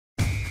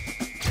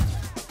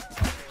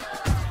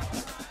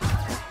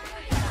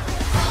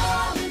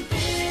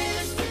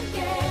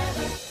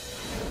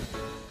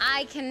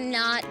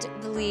cannot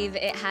believe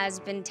it has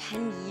been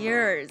 10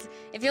 years.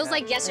 It feels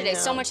like yesterday.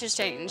 So much has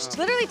changed.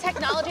 Literally,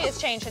 technology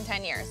has changed in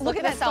 10 years. Look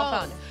at that cell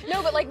phone.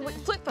 No, but like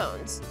flip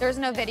phones. There's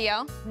no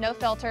video, no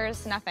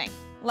filters, nothing.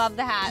 Love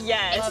the hat.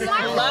 Yes,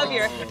 I love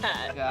your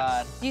hat.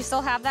 God. Do you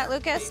still have that,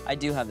 Lucas? I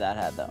do have that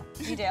hat, though.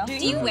 You do? Do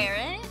you wear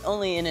it?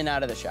 Only in and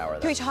out of the shower,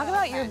 though. Can we talk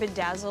about your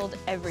bedazzled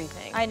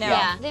everything? I know.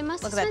 Yeah. They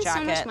must have Look at spent that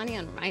so much jacket. money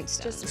on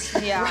rhinestones.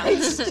 Yeah.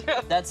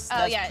 That's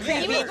Oh, yeah.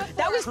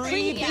 That was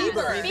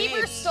pre-Bieber.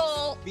 Bieber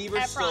stole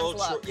Efron's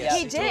look. Yeah.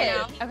 He did.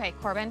 Okay,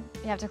 Corbin,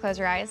 you have to close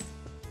your eyes.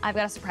 I've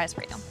got a surprise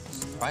for you.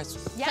 Surprise.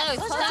 Yeah,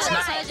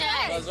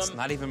 It's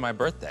not even my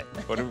birthday.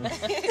 What?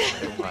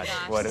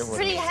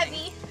 Pretty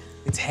heavy.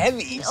 It's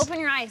heavy. Open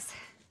your eyes.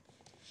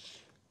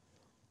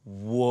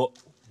 Whoa.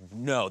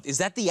 No. Is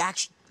that the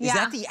actual? Is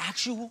that the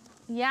actual?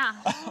 Yeah.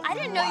 I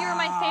didn't know you were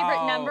my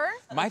favorite number.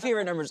 My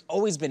favorite number's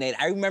always been 8.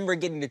 I remember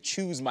getting to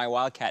choose my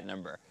Wildcat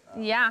number.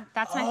 Yeah,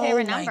 that's my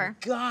favorite number.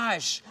 Oh my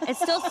gosh. It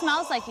still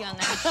smells like you in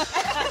there.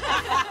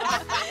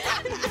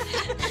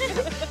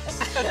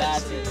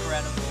 That's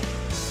incredible.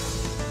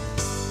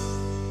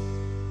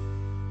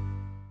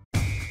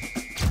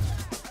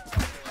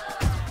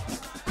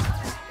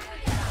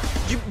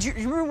 Do you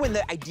remember when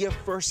the idea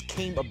first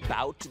came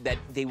about that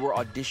they were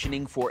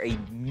auditioning for a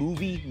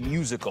movie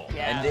musical?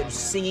 Yeah. And they were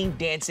singing,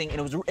 dancing, and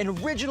it was an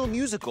original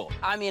musical.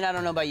 I mean, I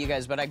don't know about you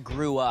guys, but I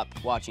grew up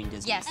watching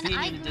Disney. Yes, and Being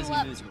I into grew Disney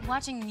up movies.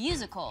 watching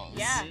musicals.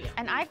 Yeah.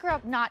 And I grew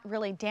up not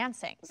really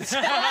dancing.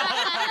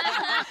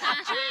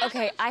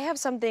 Okay, I have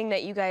something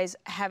that you guys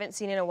haven't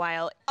seen in a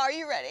while. Are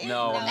you ready?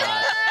 No, I'm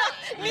not.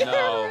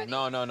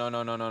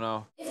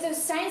 No. If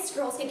those science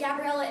girls get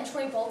Gabriella and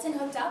Troy Bolton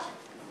hooked up,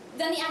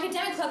 then the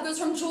academic club goes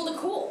from jewel to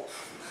cool.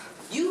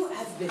 You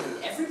have been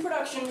in every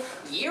production,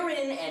 year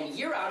in and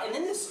year out, and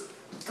then this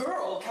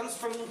girl comes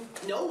from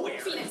nowhere.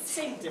 Phoenix.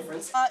 Same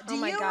difference. Do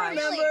you gosh.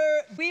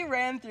 remember we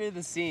ran through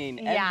the scene,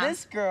 Yeah. and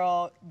this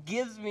girl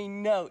gives me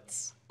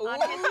notes. That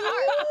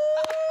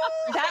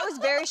was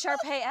very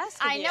Sharpay-esque.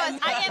 I know.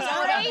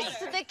 I embraced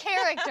the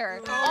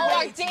character. Oh,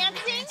 our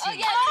dancing? Oh,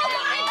 yes.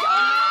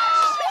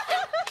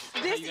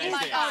 This is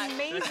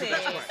amazing.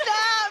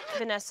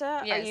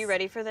 Vanessa, Yes. are you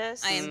ready for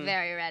this? I am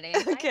very ready.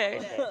 Okay.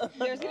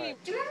 Do you remember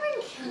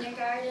in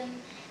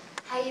kindergarten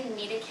how you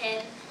meet a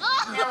kid,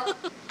 know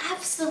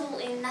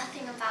absolutely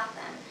nothing about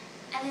them,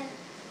 and then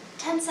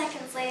 10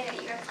 seconds later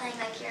you're playing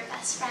like you're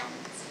best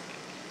friends?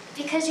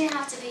 Because you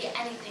have to be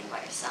anything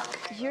but yourself.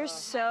 You're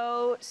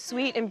so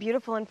sweet and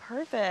beautiful and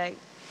perfect.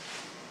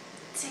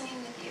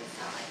 Singing with you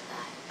felt like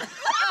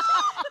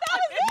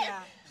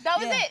that. That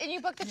was it, and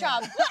you booked the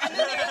job.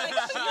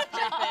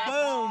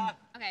 Boom.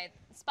 Okay,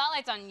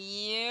 spotlight's on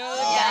you.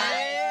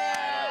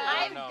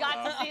 I've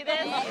got to see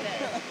this.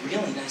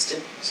 Really nice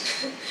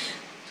dimples.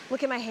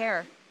 Look at my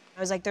hair. I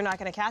was like, they're not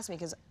gonna cast me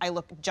because I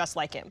look just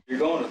like him. You're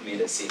going with me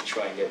to see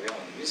Troy and Gabrielle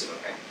in the musical,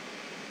 right?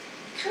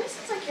 Kind of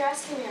sounds like you're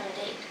asking me on a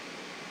date.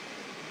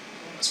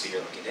 Must be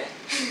your lucky day.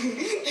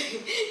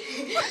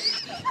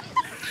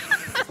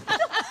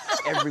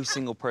 Every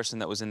single person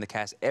that was in the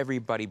cast,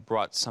 everybody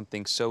brought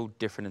something so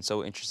different and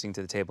so interesting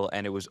to the table,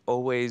 and it was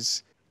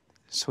always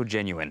so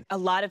genuine. A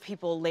lot of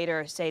people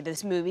later say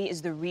this movie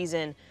is the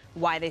reason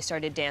why they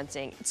started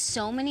dancing.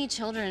 So many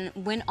children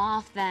went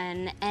off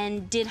then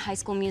and did High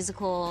School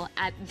Musical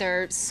at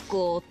their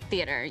school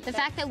theater. The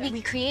fact that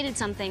we created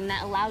something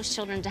that allows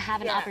children to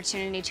have an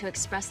opportunity to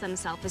express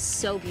themselves is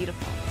so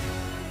beautiful.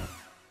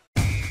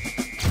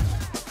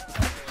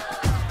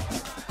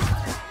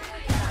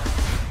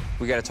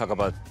 We got to talk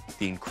about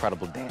the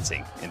incredible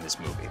dancing in this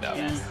movie, though.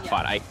 Yes.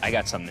 But I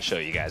got something to show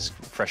you guys.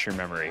 Fresh your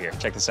memory here.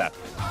 Check this out.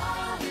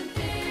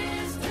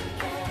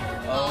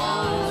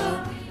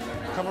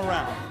 Come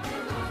around.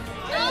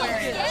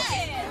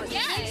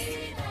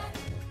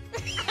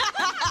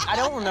 I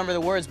don't remember the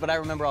words, but I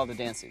remember all the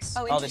dances.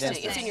 Oh, all the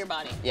interesting. dance It's in your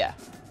body. Yeah.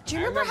 Do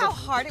you remember how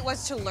hard it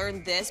was to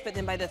learn this, but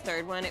then by the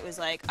third one, it was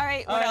like, all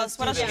right, what else?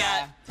 What else you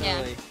got?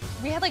 Totally.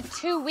 We had like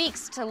 2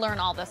 weeks to learn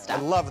all this I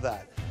stuff. love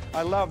that.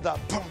 I love that.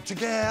 Boom,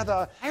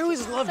 together. I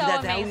always loved So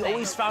that we amazing.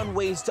 always found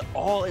ways to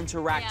all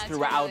interact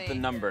throughout the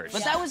numbers.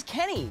 But that was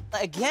Kenny.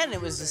 Again,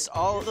 it was just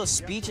all of those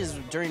speeches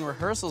during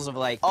rehearsals of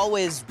like,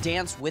 always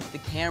dance with the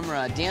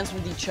camera, dance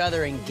with each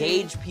other,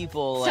 engage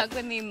people. Stuck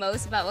with me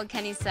most about what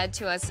Kenny said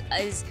to us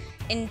is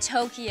in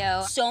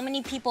Tokyo, so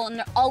many people and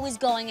they're always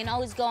going,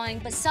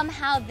 but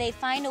somehow they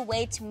find a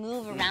way to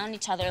move around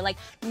each other. Like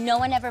no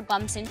one ever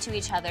bumps into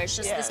each other. It's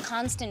just this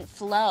constant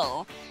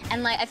flow.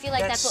 And like I feel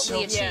like that's what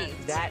we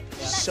achieved. That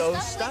so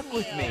stuck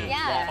with me.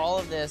 Yeah. All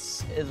of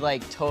this is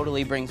like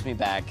totally brings me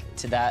back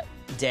to that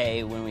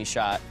day when we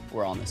shot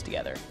We're All in This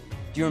Together.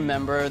 Do you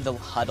remember the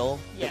huddle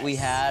that we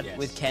had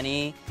with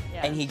Kenny?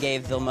 And he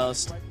gave the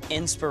most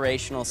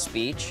inspirational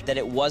speech that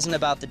it wasn't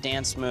about the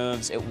dance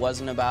moves, it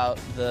wasn't about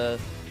the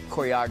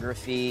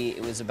choreography,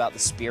 it was about the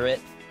spirit.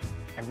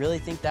 I really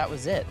think that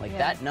was it. Like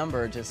that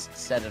number just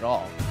said it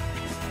all.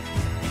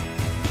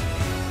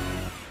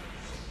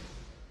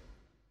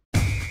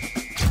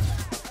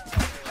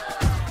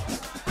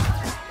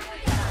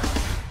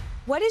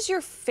 What is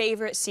your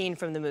favorite scene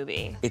from the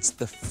movie? It's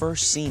the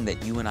first scene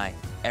that you and I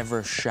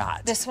ever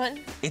shot. This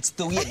one? It's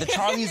the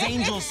Charlie's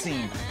Angels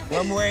scene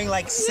where I'm wearing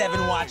like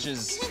 7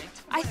 watches.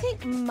 I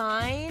think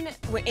mine,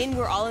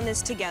 we're all in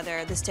this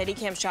together, the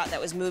Steadicam shot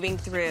that was moving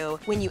through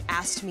when you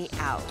asked me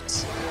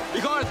out.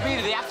 You're going with me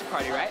to the after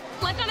party, right?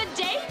 Like on a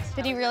date?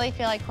 Did you really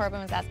feel like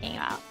Corbin was asking you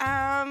out?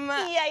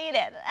 Yeah, you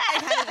did.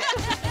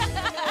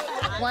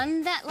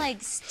 One that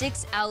like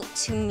sticks out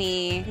to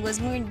me was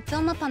when we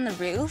film up on the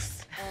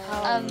roof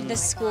of the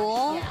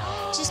school.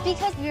 Just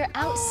because we were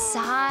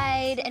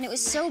outside and it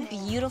was so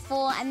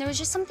beautiful and there was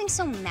just something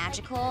so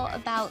magical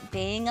about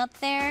being up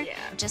there. It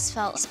just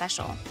felt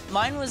special.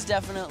 Mine was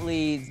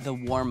definitely the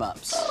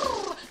warm-ups.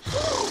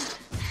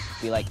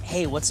 Be like,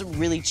 hey, what's a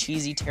really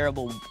cheesy,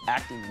 terrible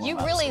acting warm-up? You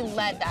really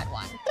led that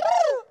one.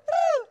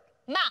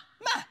 Ma,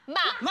 ma,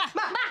 ma, ma,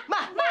 ma, ma,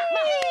 ma,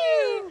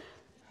 ma.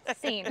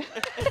 Scene.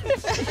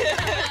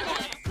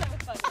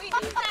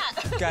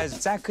 Guys,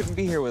 Zach couldn't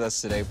be here with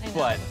us today,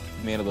 but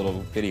he made a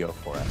little video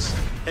for us.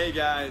 Hey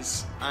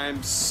guys,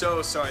 I'm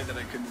so sorry that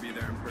I couldn't be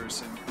there in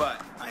person,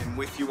 but I'm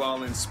with you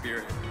all in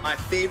spirit. My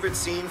favorite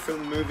scene from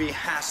the movie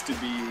has to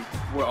be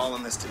we're all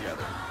in this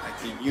together. I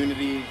think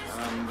unity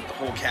with the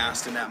whole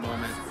cast in that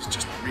moment was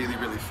just really,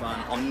 really fun.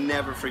 I'll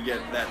never forget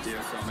that day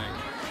of filming.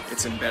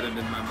 It's embedded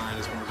in my mind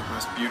as one of the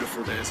most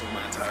beautiful days of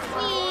my entire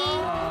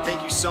life.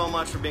 Thank you so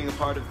much for being a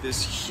part of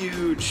this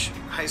huge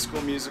High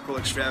School Musical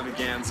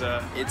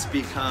extravaganza. It's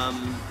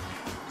become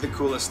the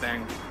coolest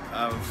thing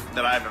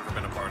that I've ever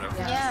been a part of.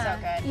 Yeah,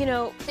 so good. You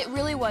know, it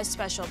really was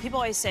special. People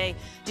always say,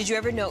 did you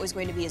ever know it was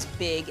going to be as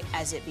big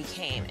as it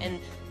became? And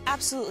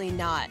absolutely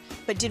not.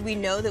 But did we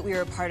know that we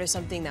were a part of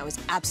something that was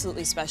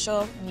absolutely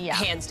special? Yeah.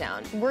 Hands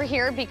down. We're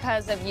here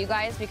because of you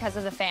guys, because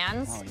of the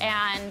fans,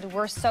 and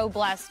we're so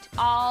blessed.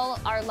 All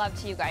our love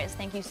to you guys.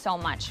 Thank you so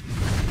much.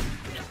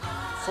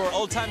 For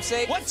old time's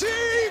sake. What team?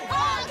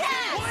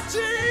 Hudgens! What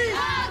team?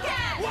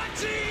 Hudgens! What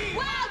team?